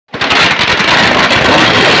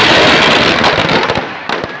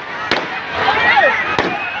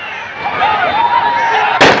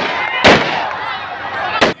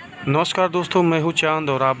नमस्कार दोस्तों, मैं हूं चांद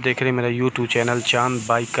और आप देख रहे हैं मेरा यूट्यूब चैनल चांद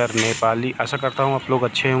बाइकर नेपाली। आशा करता हूं आप लोग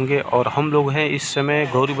अच्छे होंगे। और हम लोग हैं इस समय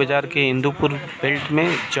गौरी बाज़ार के इंदुपुर बेल्ट में,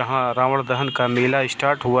 जहां रावण दहन का मेला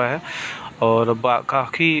स्टार्ट हुआ है और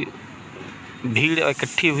काफ़ी भीड़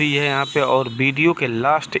इकट्ठी हुई है यहाँ पे। और वीडियो के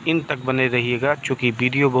लास्ट इन तक बने रहिएगा, क्योंकि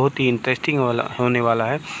वीडियो बहुत ही इंटरेस्टिंग होने वाला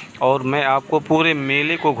है और मैं आपको पूरे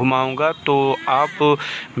मेले को घुमाऊंगा। तो आप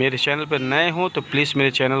मेरे चैनल पर नए हो तो प्लीज़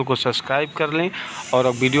मेरे चैनल को सब्सक्राइब कर लें, और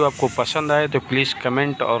अब वीडियो आपको पसंद आए तो प्लीज़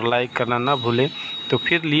कमेंट और लाइक करना ना भूलें। तो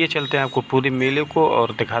फिर लिए चलते हैं आपको पूरे मेले को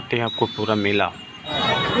और दिखाते हैं आपको पूरा मेला।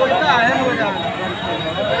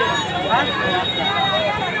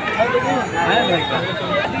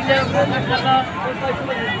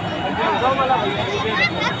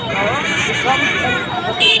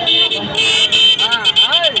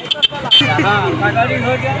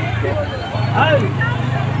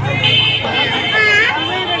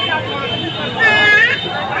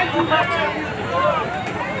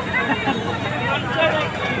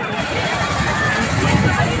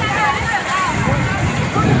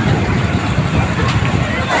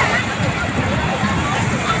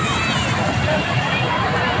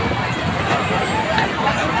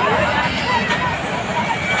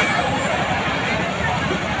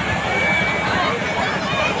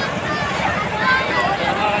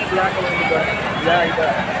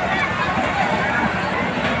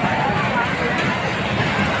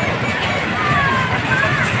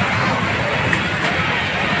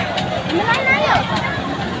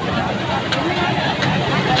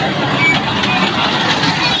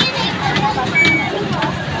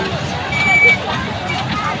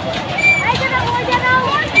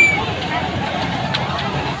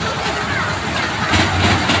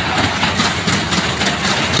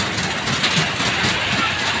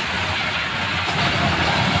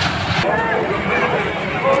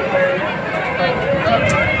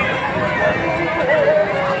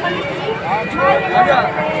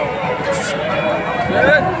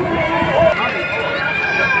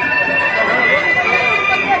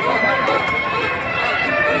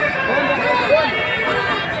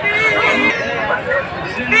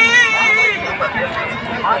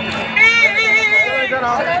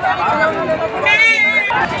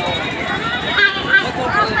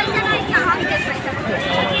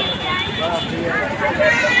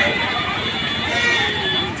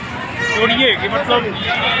 जोड़िए कि मतलब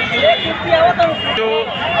जो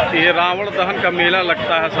ये रावण दहन का मेला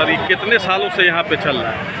लगता है सर, ये कितने सालों से यहाँ पे चल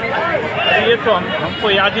रहा है? ये तो हमको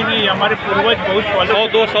याद ही नहीं। हमारे पूर्वज बहुत पहले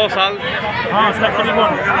 100-200 साल। हाँ,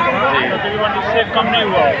 तकरीबन इससे कम नहीं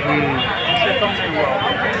हुआ। इससे कम नहीं हुआ।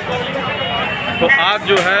 तो आज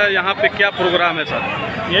जो है यहाँ पे क्या प्रोग्राम है सर?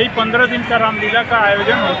 यही 15 दिन का रामलीला का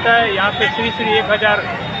आयोजन होता है। यहाँ पे श्री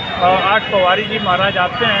 1008 पवारी जी महाराज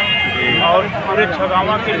आते हैं और पूरे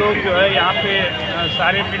छगावा के लोग जो है यहाँ पे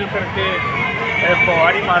सारे मिल करके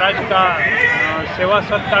पवारी महाराज का सेवा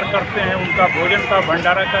सत्कार करते हैं, उनका भोजन का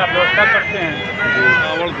भंडारा का व्यवस्था करते हैं।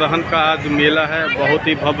 रावण दहन का आज मेला है बहुत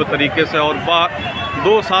ही भव्य तरीके से, और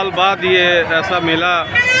 2 साल बाद ये ऐसा मेला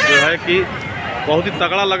जो है कि बहुत ही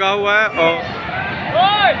तगड़ा लगा हुआ है। और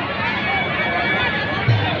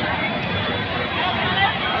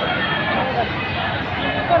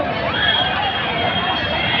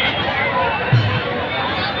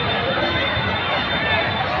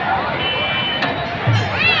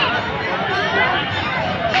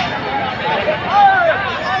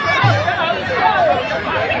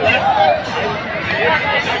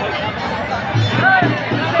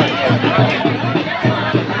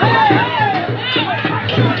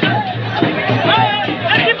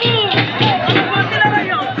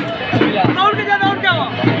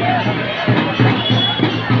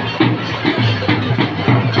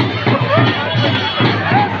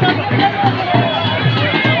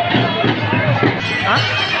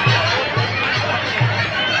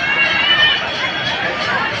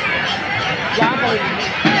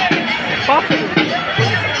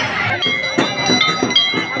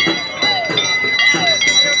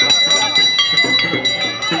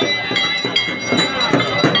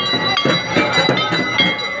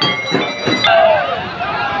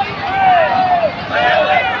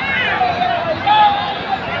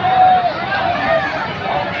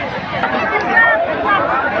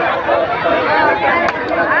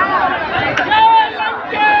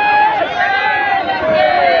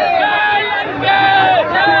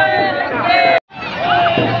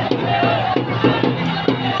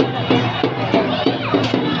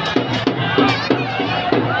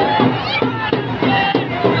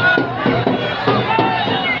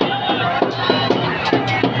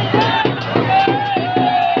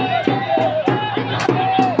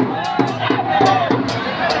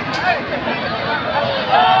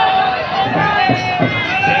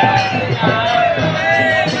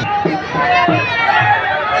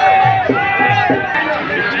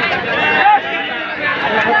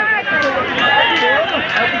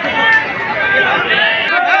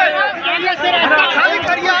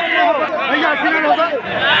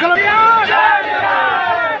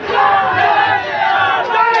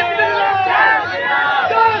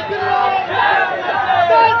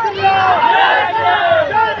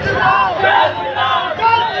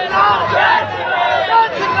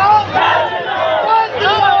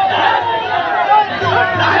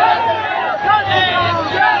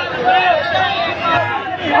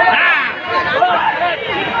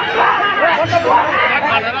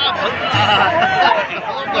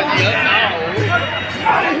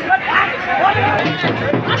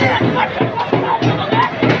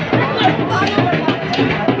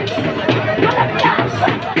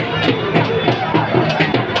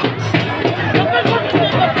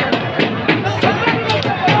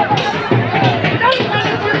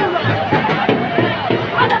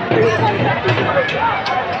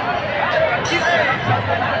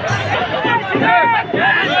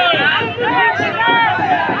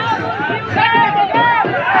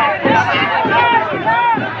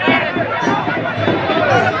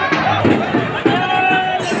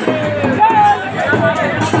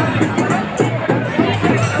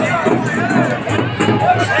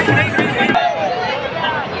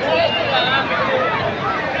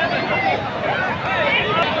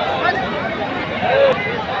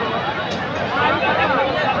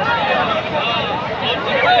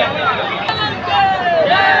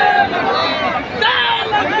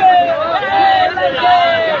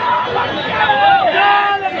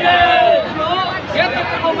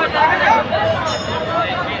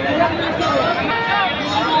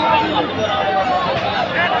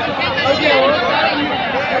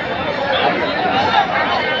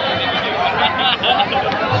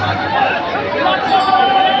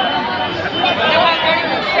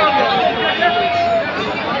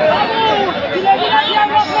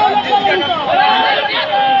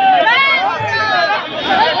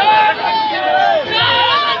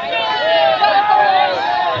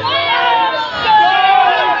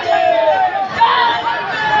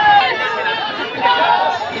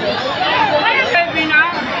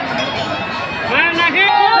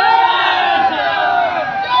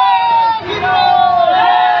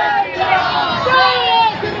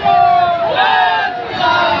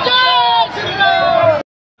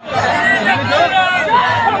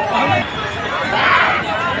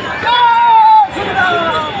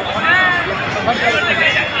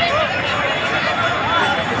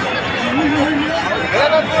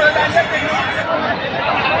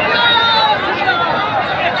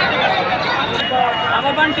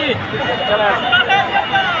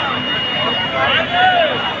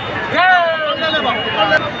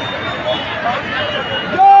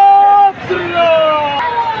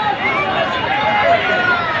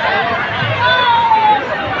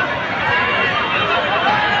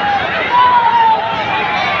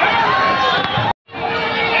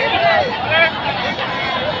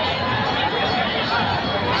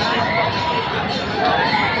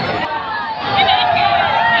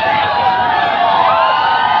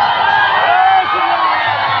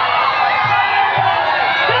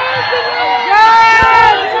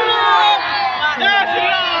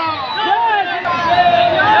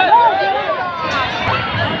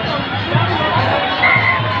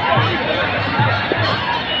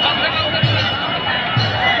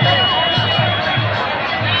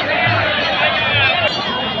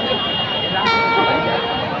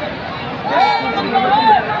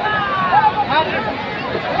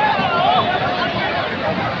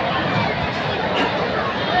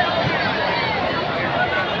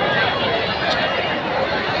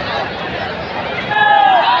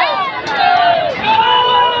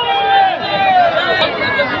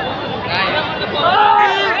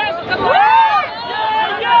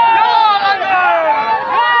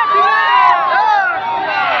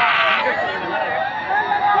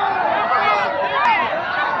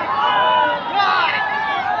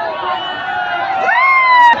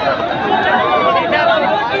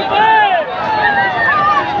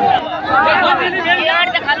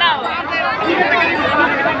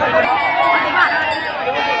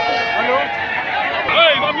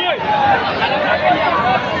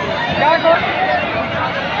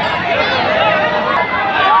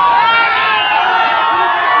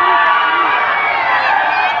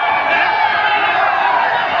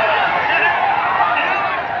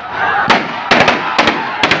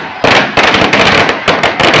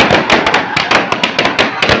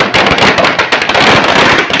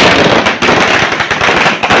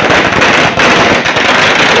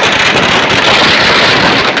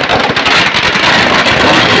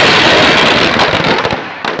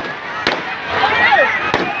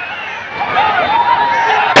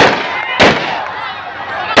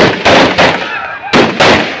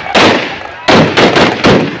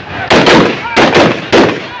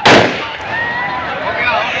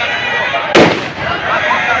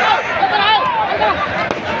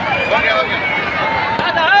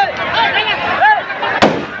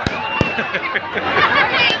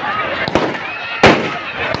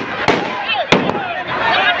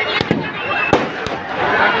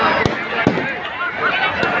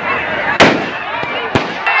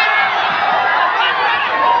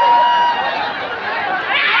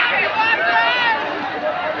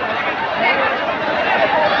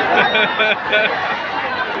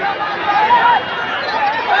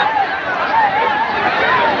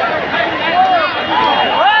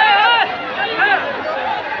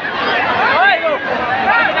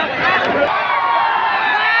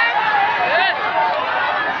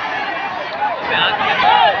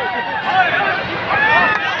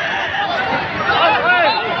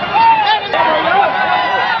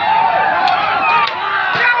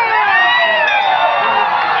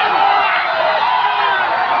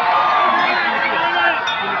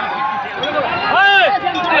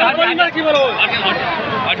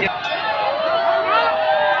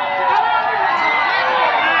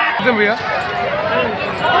भैया